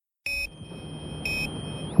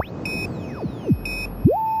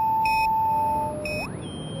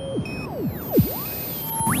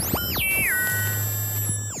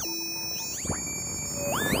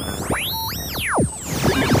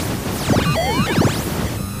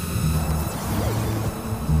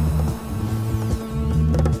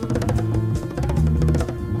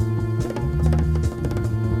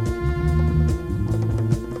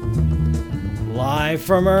Live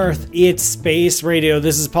from Earth, it's Space Radio.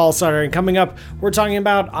 This is Paul Sutter, and coming up, we're talking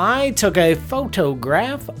about I took a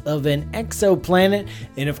photograph of an exoplanet,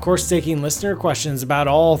 and of course, taking listener questions about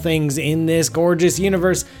all things in this gorgeous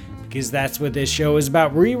universe, because that's what this show is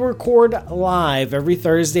about. We record live every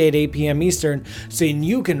Thursday at 8 p.m. Eastern, so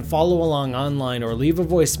you can follow along online or leave a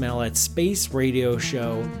voicemail at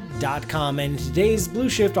spaceradioshow.com. And in today's Blue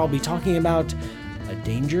Shift, I'll be talking about A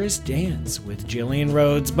Dangerous Dance with Jillian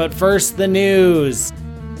Rhodes. But first, the news.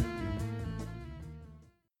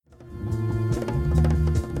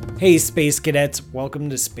 Hey Space Cadets, welcome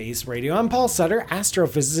to Space Radio. I'm Paul Sutter,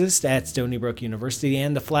 astrophysicist at Stony Brook University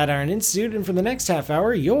and the Flatiron Institute, and for the next half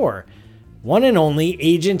hour, your one and only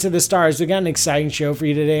agent to the stars. We got an exciting show for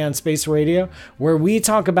you today on Space Radio, where we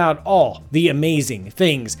talk about all the amazing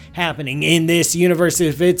things happening in this universe.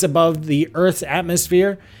 If it's above the Earth's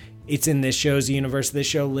atmosphere, it's in this show's universe. This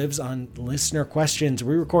show lives on listener questions.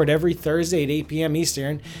 We record every Thursday at 8 p.m.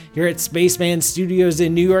 Eastern here at Spaceman Studios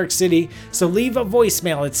in New York City. So leave a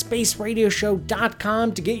voicemail at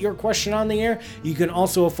spaceradioshow.com to get your question on the air. You can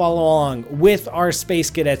also follow along with our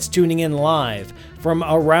Space Cadets tuning in live from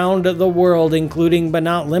around the world, including but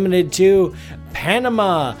not limited to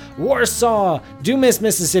Panama, Warsaw, Dumas,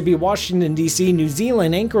 Mississippi, Washington, D.C., New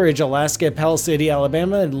Zealand, Anchorage, Alaska, Pell City,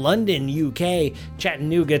 Alabama, London, UK,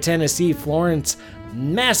 Chattanooga, Tennessee, Florence,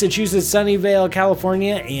 Massachusetts, Sunnyvale,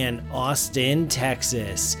 California, and Austin,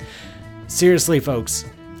 Texas. Seriously, folks,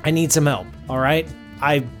 I need some help, all right?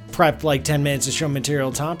 I prepped like 10 minutes of show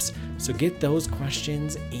material tops, so get those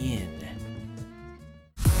questions in.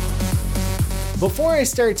 Before I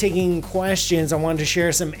start taking questions, I wanted to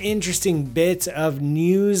share some interesting bits of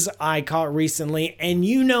news I caught recently. And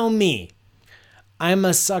you know me, I'm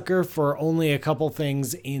a sucker for only a couple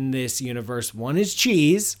things in this universe. One is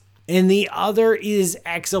cheese, and the other is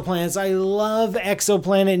exoplanets. I love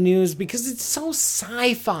exoplanet news because it's so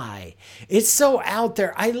sci-fi. It's so out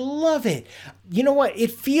there. I love it. You know what? It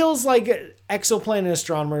feels like exoplanet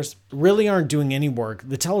astronomers really aren't doing any work.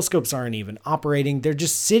 The telescopes aren't even operating. They're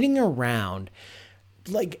just sitting around,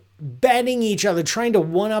 like betting each other, trying to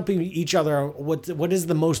one-up each other. What is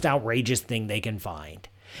the most outrageous thing they can find?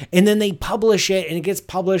 And then they publish it, and it gets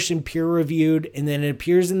published and peer-reviewed, and then it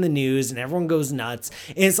appears in the news, and everyone goes nuts.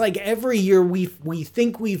 And it's like every year we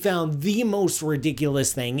think we found the most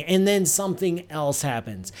ridiculous thing, and then something else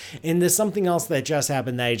happens. And the something else that just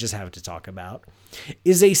happened that I just have to talk about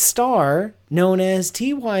is a star known as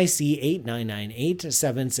TYC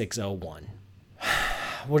 89987601.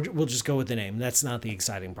 We'll just go with the name. That's not the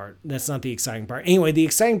exciting part. Anyway, the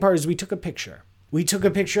exciting part is we took a picture. We took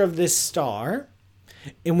a picture of this star,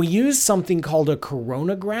 and we used something called a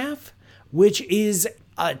coronagraph, which is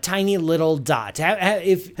a tiny little dot. Have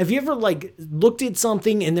you ever looked at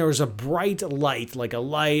something and there was a bright light, like a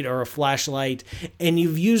light or a flashlight, and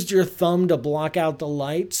you've used your thumb to block out the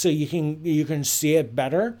light so you can see it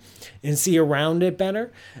better and see around it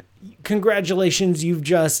better? Congratulations, you've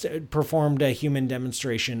just performed a human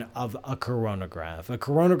demonstration of a coronagraph. A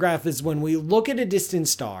coronagraph is when we look at a distant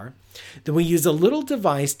star, then we use a little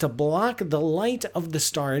device to block the light of the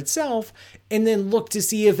star itself, and then look to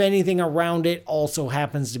see if anything around it also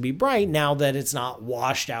happens to be bright now that it's not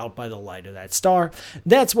washed out by the light of that star.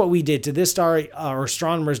 That's what we did to this star, our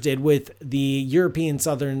astronomers did with the European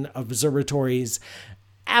Southern Observatory's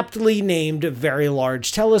aptly named Very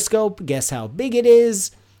Large Telescope. Guess how big it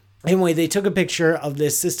is? Anyway, they took a picture of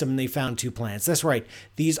this system and they found two planets. That's right.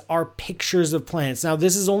 These are pictures of planets. Now,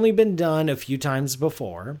 this has only been done a few times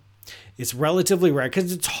before. It's relatively rare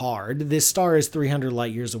because it's hard. This star is 300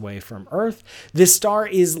 light years away from Earth. This star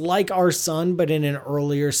is like our sun, but in an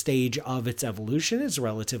earlier stage of its evolution. It's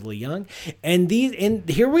relatively young. And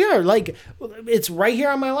here we are. It's right here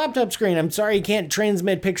on my laptop screen. I'm sorry I can't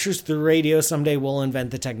transmit pictures through radio. Someday we'll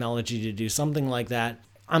invent the technology to do something like that.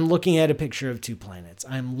 I'm looking at a picture of two planets.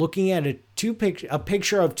 I'm looking at a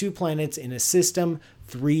picture of two planets in a system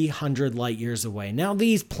 300 light years away. Now,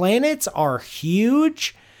 these planets are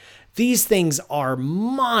huge. These things are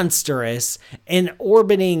monstrous and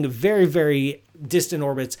orbiting very, very distant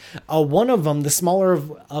orbits. One of them, the smaller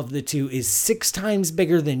of the two, is 6 times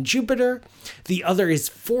bigger than Jupiter. The other is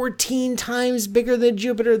 14 times bigger than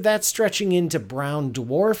Jupiter. That's stretching into brown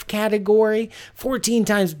dwarf category. 14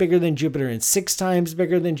 times bigger than Jupiter and 6 times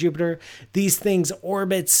bigger than Jupiter. These things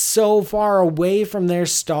orbit so far away from their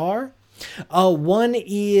star. One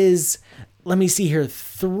is, let me see here,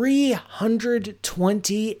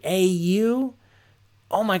 320 AU.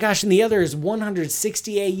 Oh my gosh, and the other is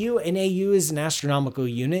 160 AU, and AU is an astronomical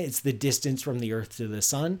unit. It's the distance from the Earth to the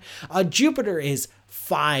sun. Jupiter is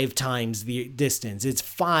 5 times the distance. It's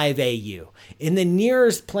 5 AU. And the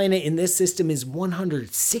nearest planet in this system is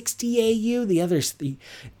 160 AU. The other's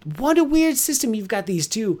what a weird system. You've got these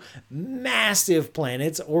two massive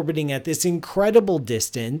planets orbiting at this incredible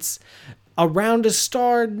distance around a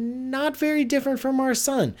star not very different from our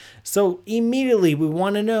sun. So immediately we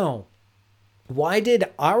want to know, why did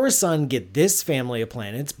our sun get this family of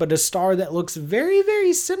planets, but a star that looks very,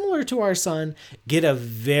 very similar to our sun get a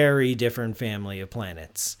very different family of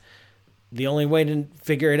planets? The only way to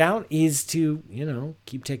figure it out is to,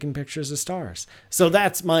 keep taking pictures of stars. So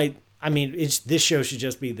that's this show should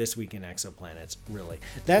just be This Week in Exoplanets, really.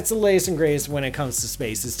 That's the latest and greatest when it comes to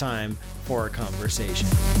space. It's time for a conversation.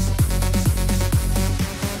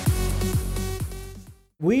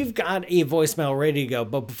 We've got a voicemail ready to go,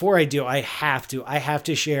 but before I do, I have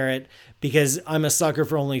to share it because I'm a sucker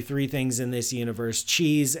for only 3 things in this universe: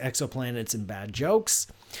 cheese, exoplanets, and bad jokes.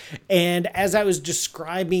 And as I was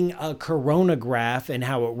describing a coronagraph and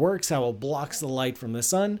how it works, how it blocks the light from the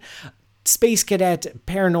sun, Space Cadet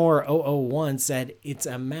Paranor 001 said, "It's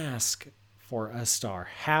a mask for a star."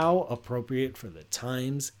 How appropriate for the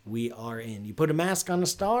times we are in. You put a mask on a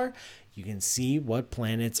star, you can see what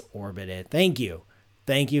planets orbit it. Thank you.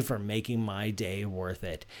 Thank you for making my day worth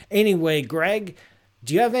it. Anyway, Greg,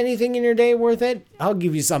 do you have anything in your day worth it? I'll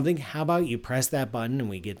give you something. How about you press that button and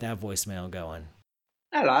we get that voicemail going?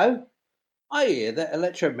 Hello. I hear that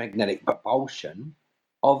electromagnetic propulsion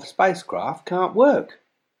of spacecraft can't work.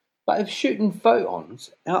 But if shooting photons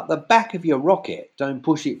out the back of your rocket don't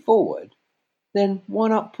push it forward, then why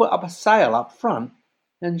not put up a sail up front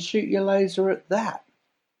and shoot your laser at that?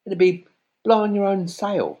 It'd be blowing your own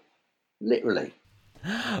sail. Literally.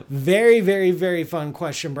 Very, very, very fun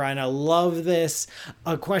question, Brian. I love this.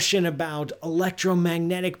 A question about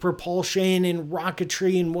electromagnetic propulsion and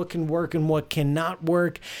rocketry and what can work and what cannot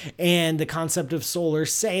work, and the concept of solar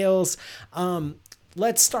sails.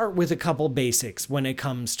 Let's start with a couple basics when it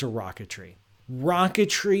comes to rocketry.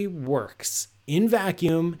 Rocketry works in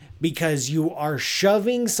vacuum because you are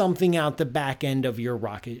shoving something out the back end of your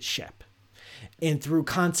rocket ship. And through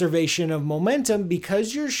conservation of momentum,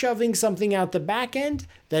 because you're shoving something out the back end,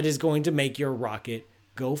 that is going to make your rocket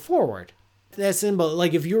go forward. That's simple.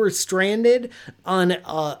 Like if you were stranded on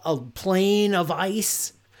a plane of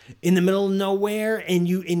ice in the middle of nowhere,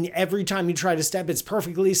 and every time you try to step, it's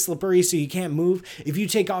perfectly slippery so you can't move. If you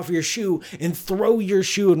take off your shoe and throw your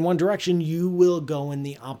shoe in one direction, you will go in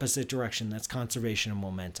the opposite direction. That's conservation of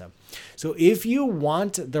momentum. So if you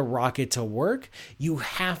want the rocket to work, you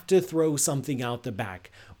have to throw something out the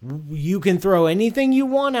back. You can throw anything you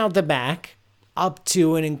want out the back, up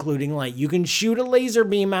to and including light. You can shoot a laser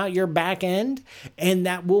beam out your back end, and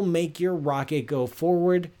that will make your rocket go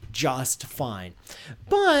forward just fine.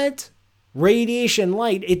 But radiation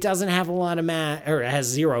light, it doesn't have a lot of mass, or it has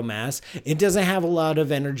zero mass. It doesn't have a lot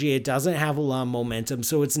of energy. It doesn't have a lot of momentum.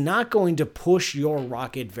 So it's not going to push your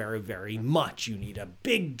rocket very, very much. You need a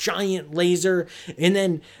big, giant laser. And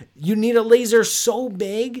then you need a laser so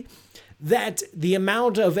big that the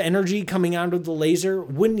amount of energy coming out of the laser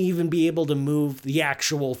wouldn't even be able to move the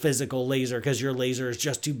actual physical laser, because your laser is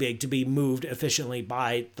just too big to be moved efficiently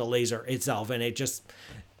by the laser itself. And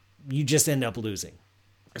you just end up losing.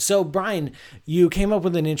 So, Brian, you came up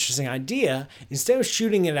with an interesting idea. Instead of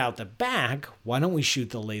shooting it out the back, why don't we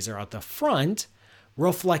shoot the laser out the front,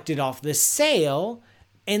 reflect it off the sail,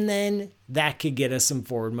 and then that could get us some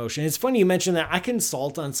forward motion. It's funny you mentioned that. I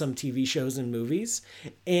consult on some TV shows and movies,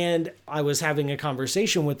 and I was having a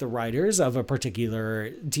conversation with the writers of a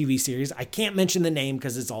particular TV series. I can't mention the name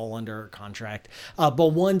because it's all under contract,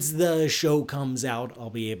 but once the show comes out,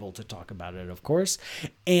 I'll be able to talk about it, of course.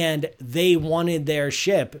 And they wanted their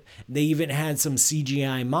ship. They even had some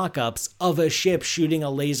CGI mock-ups of a ship shooting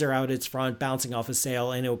a laser out its front, bouncing off a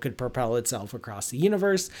sail, and it could propel itself across the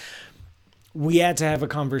universe. We had to have a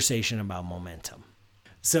conversation about momentum.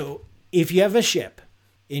 So if you have a ship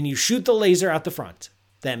and you shoot the laser out the front,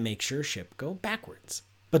 that makes your ship go backwards.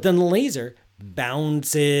 But then the laser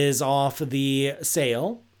bounces off the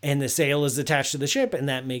sail, and the sail is attached to the ship, and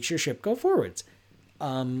that makes your ship go forwards.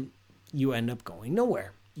 You end up going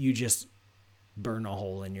nowhere. You just burn a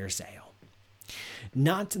hole in your sail.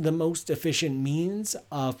 Not the most efficient means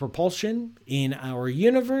of propulsion in our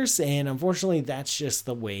universe, and unfortunately, that's just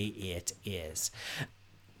the way it is.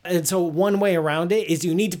 And so one way around it is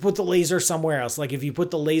you need to put the laser somewhere else. Like if you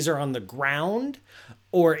put the laser on the ground,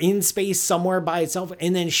 or in space somewhere by itself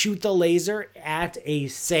and then shoot the laser at a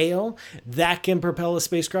sail that can propel a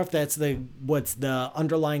spacecraft. That's what's the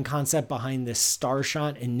underlying concept behind this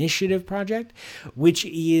Starshot Initiative project, which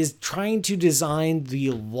is trying to design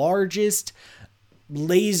the largest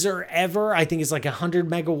laser ever. I think it's like 100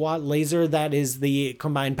 megawatt laser. That is the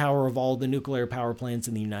combined power of all the nuclear power plants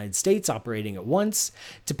in the United States operating at once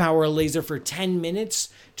to power a laser for 10 minutes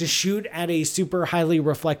to shoot at a super highly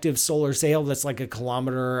reflective solar sail that's like a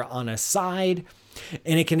kilometer on a side.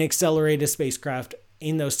 And it can accelerate a spacecraft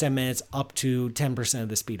in those 10 minutes up to 10% of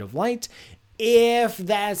the speed of light if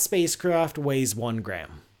that spacecraft weighs 1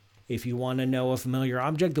 gram. If you want to know a familiar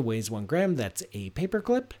object that weighs 1 gram, that's a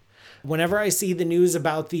paperclip. Whenever I see the news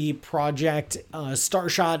about the project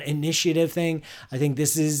Starshot Initiative thing, I think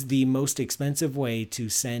this is the most expensive way to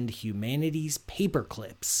send humanity's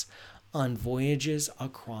paperclips on voyages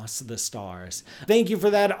across the stars. Thank you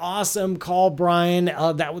for that awesome call, Brian.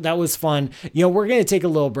 That was fun. You know, we're going to take a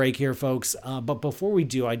little break here, folks. But before we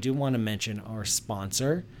do, I do want to mention our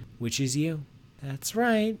sponsor, which is you. That's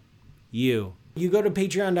right, you. You go to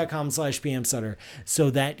patreon.com/pmsutter so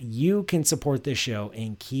that you can support this show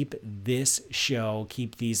and keep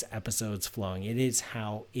these episodes flowing. It is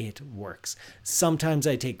how it works. Sometimes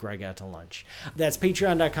I take Greg out to lunch. That's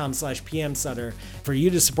patreon.com/pmsutter for you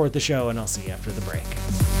to support the show, and I'll see you after the break.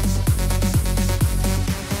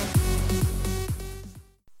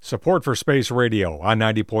 Support for Space Radio on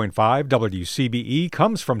 90.5 WCBE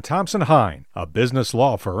comes from Thompson Hine, a business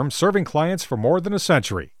law firm serving clients for more than a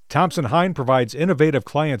century. Thompson Hine provides innovative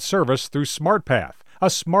client service through SmartPath, a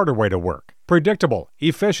smarter way to work, predictable,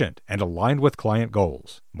 efficient, and aligned with client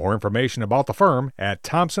goals. More information about the firm at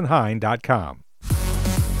thompsonhine.com.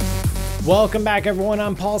 Welcome back, everyone.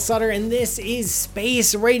 I'm Paul Sutter, and this is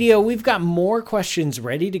Space Radio. We've got more questions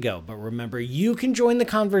ready to go, but remember, you can join the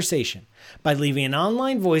conversation by leaving an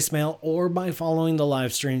online voicemail or by following the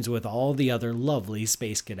live streams with all the other lovely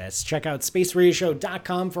Space Cadets. Check out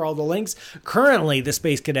spaceradioshow.com for all the links. Currently, the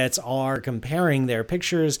Space Cadets are comparing their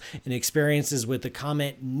pictures and experiences with the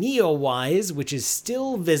comet Neowise, which is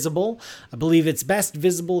still visible. I believe it's best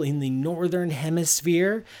visible in the northern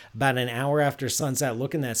hemisphere, about an hour after sunset.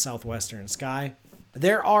 Look in that southwestern sky.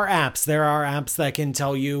 There are apps that can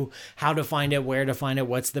tell you how to find it, where to find it,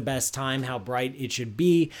 what's the best time, how bright it should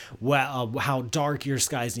be, how dark your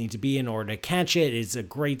skies need to be in order to catch it. It's a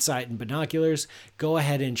great sight in binoculars. Go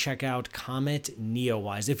ahead and check out Comet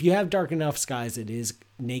Neowise. If you have dark enough skies, it is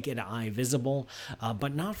naked eye visible,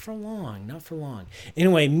 but not for long.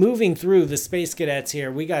 Anyway, moving through the Space Cadets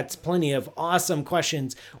here, we got plenty of awesome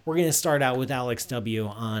questions. We're going to start out with Alex W.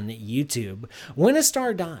 on YouTube. When a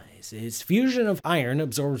star dies, its fusion of iron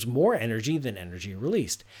absorbs more energy than energy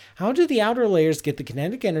released. How do the outer layers get the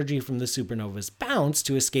kinetic energy from the supernova's bounce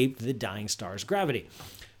to escape the dying star's gravity?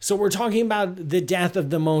 So we're talking about the death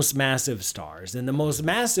of the most massive stars. And the most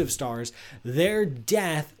massive stars, their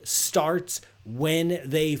death starts when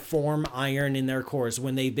they form iron in their cores,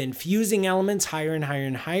 when they've been fusing elements higher and higher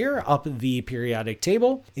and higher up the periodic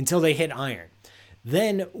table until they hit iron.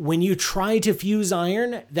 Then when you try to fuse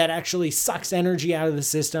iron, that actually sucks energy out of the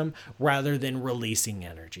system rather than releasing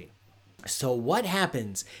energy. So what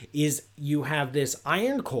happens is you have this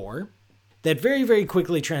iron core that very, very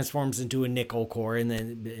quickly transforms into a nickel core, and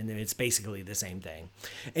then it's basically the same thing.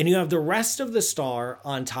 And you have the rest of the star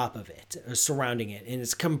on top of it, surrounding it, and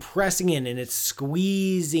it's compressing in and it's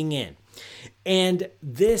squeezing in. And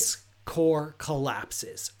this core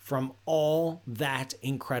collapses from all that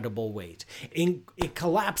incredible weight. And it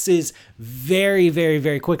collapses very, very,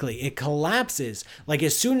 very quickly. It collapses like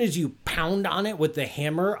as soon as you pound on it with the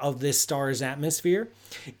hammer of this star's atmosphere,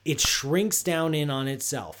 it shrinks down in on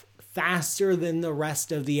itself faster than the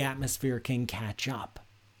rest of the atmosphere can catch up.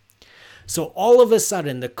 So all of a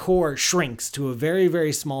sudden, the core shrinks to a very,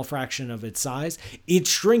 very small fraction of its size. It's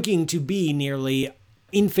shrinking to be nearly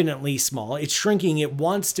infinitely small. It's shrinking. It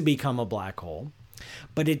wants to become a black hole,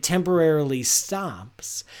 but it temporarily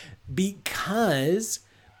stops because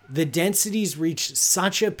the densities reach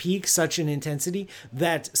such a peak, such an intensity,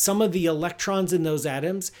 that some of the electrons in those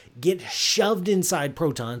atoms get shoved inside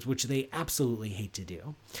protons, which they absolutely hate to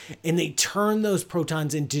do. And they turn those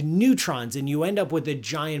protons into neutrons, and you end up with a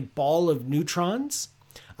giant ball of neutrons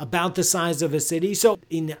about the size of a city. So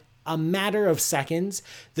in a matter of seconds,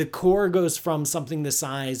 the core goes from something the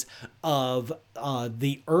size of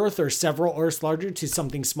the Earth or several Earths larger to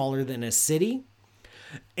something smaller than a city.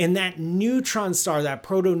 And that neutron star, that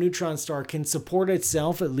proto-neutron star, can support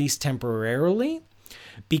itself at least temporarily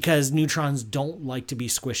because neutrons don't like to be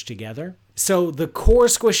squished together. So the core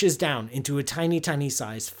squishes down into a tiny, tiny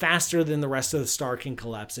size faster than the rest of the star can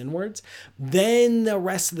collapse inwards. Then the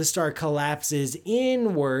rest of the star collapses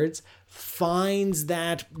inwards, finds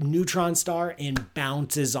that neutron star and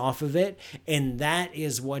bounces off of it. And that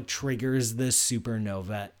is what triggers the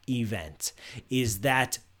supernova event, is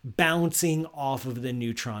that bouncing off of the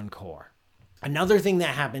neutron core. Another thing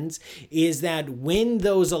that happens is that when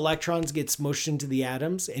those electrons get smushed into the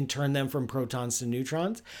atoms and turn them from protons to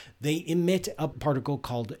neutrons, they emit a particle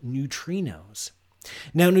called neutrinos.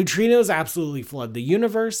 Now, neutrinos absolutely flood the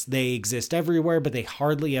universe. They exist everywhere, but they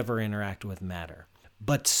hardly ever interact with matter.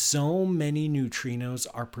 But so many neutrinos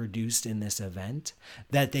are produced in this event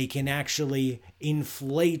that they can actually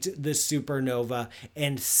inflate the supernova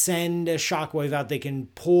and send a shockwave out. They can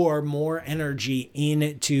pour more energy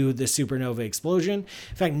into the supernova explosion.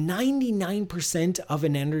 In fact, 99% of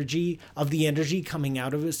the energy coming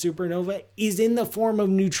out of a supernova is in the form of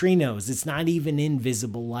neutrinos. It's not even in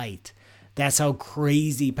visible light. That's how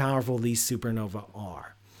crazy powerful these supernova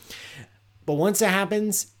are. But once it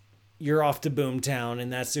happens, you're off to Boomtown,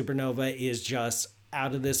 and that supernova is just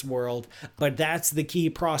out of this world. But that's the key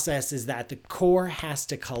process, is that the core has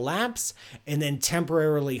to collapse and then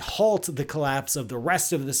temporarily halt the collapse of the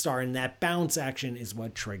rest of the star, and that bounce action is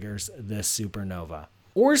what triggers the supernova.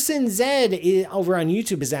 Orson Zed over on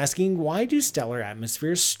YouTube is asking, why do stellar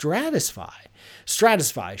atmospheres stratify?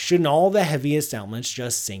 Shouldn't all the heaviest elements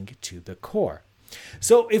just sink to the core?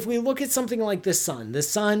 So if we look at something like the sun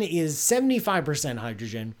is 75%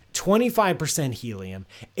 hydrogen, 25% helium,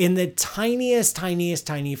 and the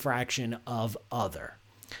tiny fraction of other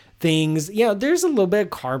things. There's a little bit of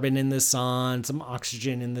carbon in the sun, some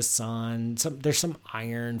oxygen in the sun, there's some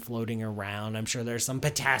iron floating around. I'm sure there's some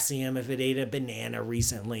potassium if it ate a banana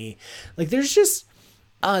recently. There's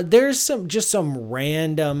some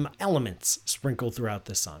random elements sprinkled throughout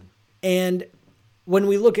the sun. And when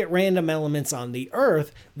we look at random elements on the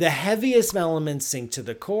Earth, the heaviest elements sink to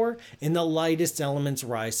the core and the lightest elements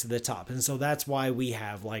rise to the top. And so that's why we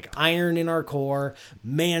have iron in our core,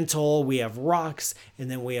 mantle, we have rocks,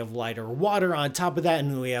 and then we have lighter water on top of that.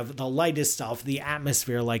 And then we have the lightest stuff, the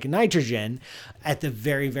atmosphere, like nitrogen, at the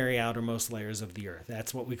very, very outermost layers of the Earth.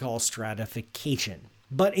 That's what we call stratification.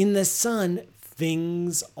 But in the sun,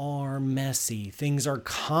 things are messy. Things are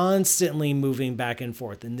constantly moving back and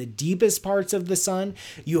forth. In the deepest parts of the sun,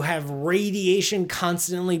 you have radiation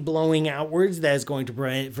constantly blowing outwards that is going to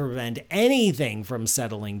prevent anything from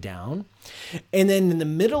settling down. And then in the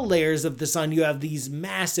middle layers of the sun, you have these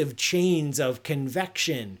massive chains of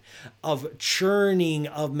convection, of churning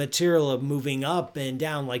of material, of moving up and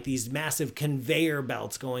down, like these massive conveyor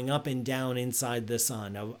belts going up and down inside the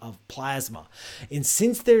sun of plasma. And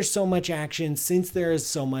since there's so much action, since there is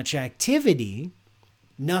so much activity,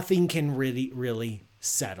 nothing can really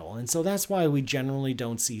settle. And so that's why we generally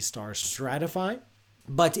don't see stars stratify.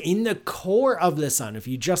 But in the core of the sun, if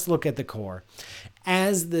you just look at the core,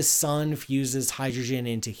 as the sun fuses hydrogen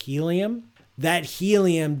into helium, that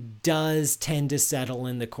helium does tend to settle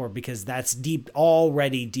in the core because that's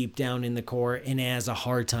already deep down in the core and it has a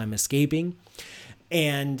hard time escaping.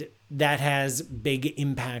 And that has big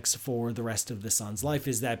impacts for the rest of the sun's life,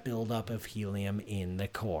 is that buildup of helium in the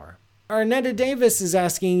core. Arnetta Davis is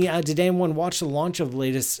asking, did anyone watch the launch of the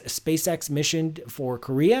latest SpaceX mission for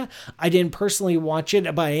Korea? I didn't personally watch it,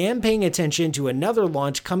 but I am paying attention to another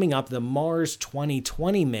launch coming up, the Mars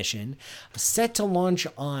 2020 mission, set to launch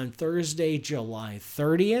on Thursday, July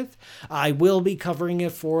 30th. I will be covering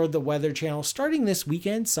it for the Weather Channel starting this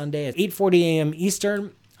weekend, Sunday at 8:40 a.m.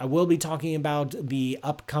 Eastern. I will be talking about the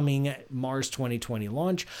upcoming Mars 2020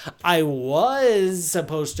 launch. I was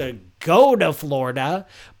supposed to go to Florida,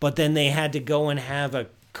 but then they had to go and have a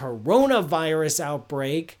coronavirus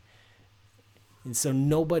outbreak. And so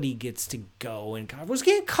nobody gets to go. And I was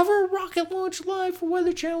going to cover a rocket launch live for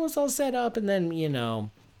Weather Channel. It was all set up. And then,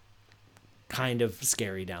 kind of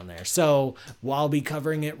scary down there. So I'll be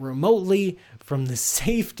covering it remotely from the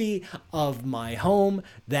safety of my home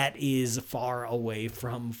that is far away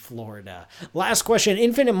from Florida. Last question.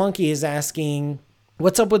 Infinite Monkey is asking,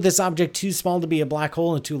 what's up with this object too small to be a black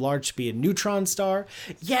hole and too large to be a neutron star?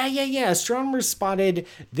 Yeah. Astronomers spotted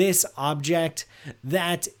this object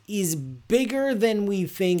that is bigger than we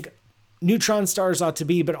think neutron stars ought to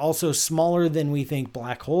be, but also smaller than we think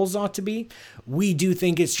black holes ought to be. We do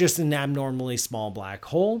think it's just an abnormally small black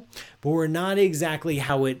hole, but we're not exactly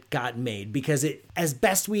how it got made, because as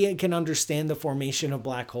best we can understand the formation of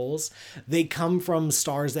black holes, they come from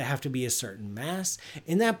stars that have to be a certain mass,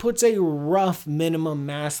 and that puts a rough minimum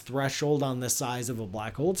mass threshold on the size of a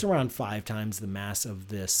black hole. It's around 5 times the mass of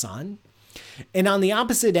the sun. And on the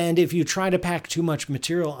opposite end, if you try to pack too much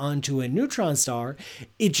material onto a neutron star,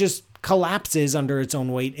 it just collapses under its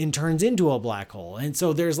own weight and turns into a black hole. And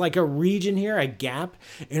so there's like a region here, a gap,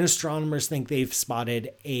 and astronomers think they've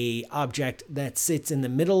spotted a object that sits in the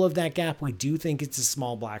middle of that gap. We do think it's a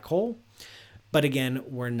small black hole, but again,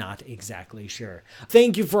 we're not exactly sure.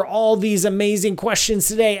 Thank you for all these amazing questions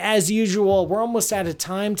today. As usual, we're almost out of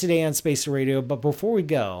time today on Space Radio, but before we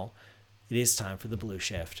go, it is time for the Blue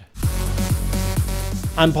Shift.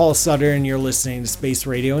 I'm Paul Sutter, and you're listening to Space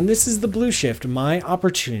Radio, and this is the Blue Shift, my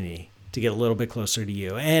opportunity to get a little bit closer to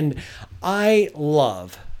you. And I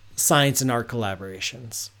love science and art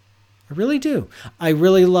collaborations. I really do. I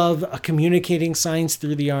really love communicating science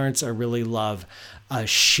through the arts. I really love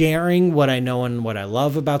sharing what I know and what I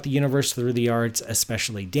love about the universe through the arts,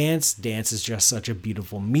 especially dance. Dance is just such a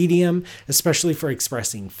beautiful medium, especially for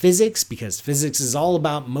expressing physics, because physics is all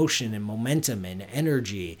about motion and momentum and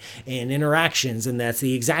energy and interactions, and that's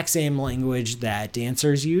the exact same language that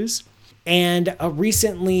dancers use. And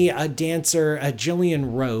recently, a dancer,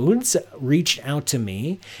 Jillian Rhodes, reached out to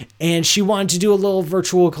me, and she wanted to do a little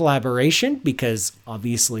virtual collaboration because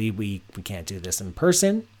obviously we can't do this in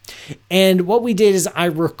person. And what we did is I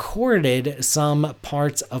recorded some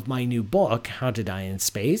parts of my new book, How to Die in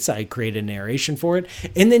Space. I created a narration for it,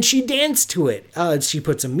 and then she danced to it. She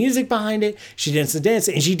put some music behind it. She danced the dance,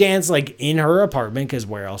 and she danced like in her apartment, because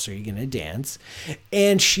where else are you going to dance?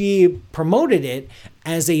 And she promoted it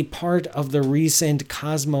as a part of the recent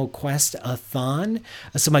Cosmo Quest-a-thon.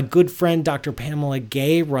 So my good friend, Dr. Pamela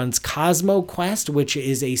Gay, runs Cosmo Quest, which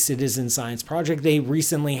is a citizen science project. They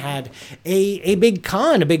recently had a big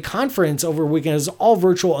conference over a weekend. It was all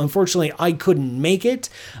virtual. Unfortunately, I couldn't make it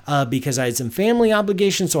because I had some family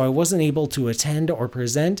obligations, so I wasn't able to attend or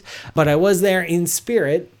present, but I was there in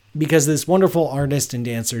spirit because this wonderful artist and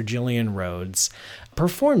dancer, Jillian Rhodes,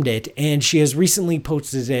 performed it, and she has recently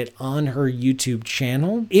posted it on her YouTube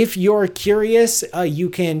channel. If you're curious, you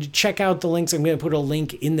can check out the links. I'm going to put a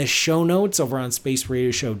link in the show notes over on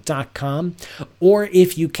spaceradioshow.com, or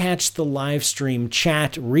if you catch the live stream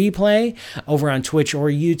chat replay over on Twitch or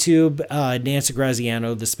YouTube, Nancy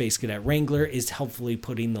Graziano, the Space Cadet Wrangler, is helpfully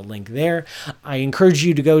putting the link there. I encourage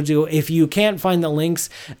you to go to, if you can't find the links,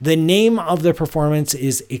 the name of the performance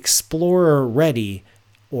is Explorer Ready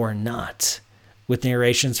or Not, with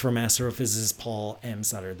narrations from astrophysicist Paul M.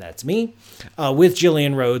 Sutter, that's me, with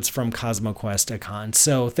Jillian Rhodes from Cosmo Quest-a-thon.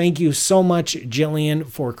 So thank you so much, Jillian,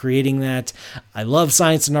 for creating that. I love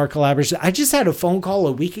science and art collaboration. I just had a phone call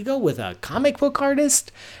a week ago with a comic book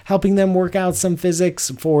artist, helping them work out some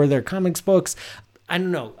physics for their comics books. I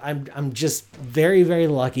don't know. I'm just very, very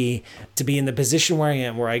lucky to be in the position where I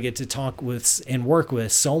am, where I get to talk with and work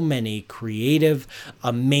with so many creative,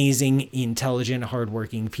 amazing, intelligent,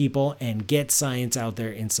 hardworking people and get science out there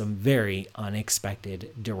in some very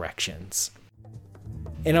unexpected directions.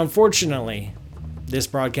 And unfortunately, this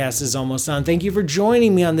broadcast is almost done. Thank you for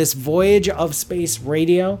joining me on this voyage of Space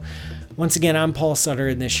Radio. Once again, I'm Paul Sutter,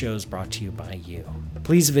 and this show is brought to you by you.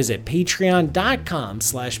 Please visit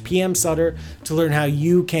patreon.com/pmsutter to learn how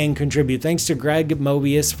you can contribute. Thanks to Greg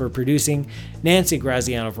Mobius for producing, Nancy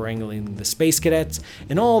Graziano for wrangling the Space Cadets,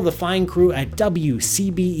 and all the fine crew at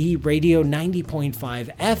WCBE Radio 90.5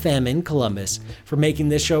 FM in Columbus for making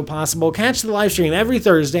this show possible. Catch the live stream every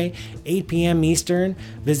Thursday, 8 p.m. Eastern.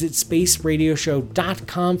 Visit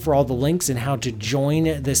spaceradioshow.com for all the links and how to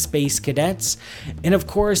join the Space Cadets. And of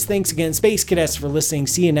course, thanks again, Space Cadets, for listening.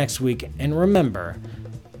 See you next week. And remember,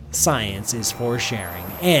 science is for sharing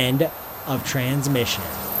and of transmission.